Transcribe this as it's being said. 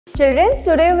Children,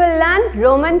 today we'll learn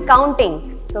Roman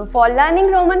counting. So for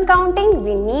learning Roman counting,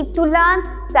 we need to learn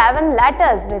 7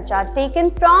 letters which are taken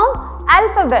from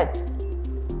alphabet.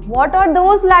 What are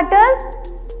those letters?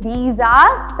 These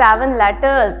are 7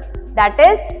 letters. That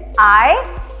is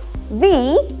I,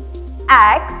 V,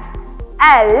 X,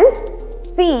 L,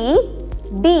 C,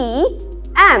 D,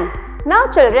 M. Now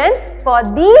children, for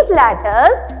these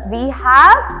letters, we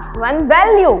have one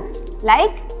value.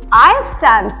 Like I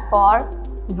stands for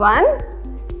 1,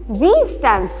 V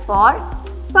stands for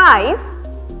 5,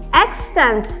 X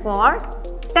stands for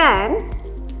 10,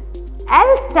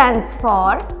 L stands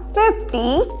for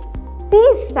 50,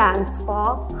 C stands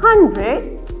for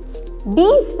 100,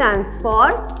 D stands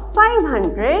for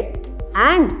 500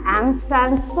 and M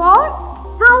stands for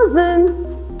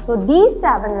 1000. So these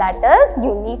 7 letters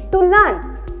you need to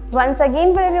learn. Once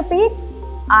again we'll repeat.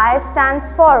 I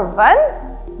stands for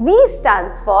 1, V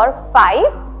stands for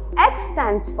 5, X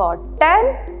stands for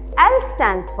 10, L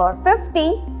stands for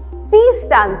 50, C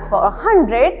stands for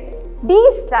 100,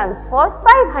 D stands for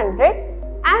 500,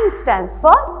 M stands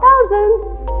for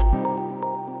 1000.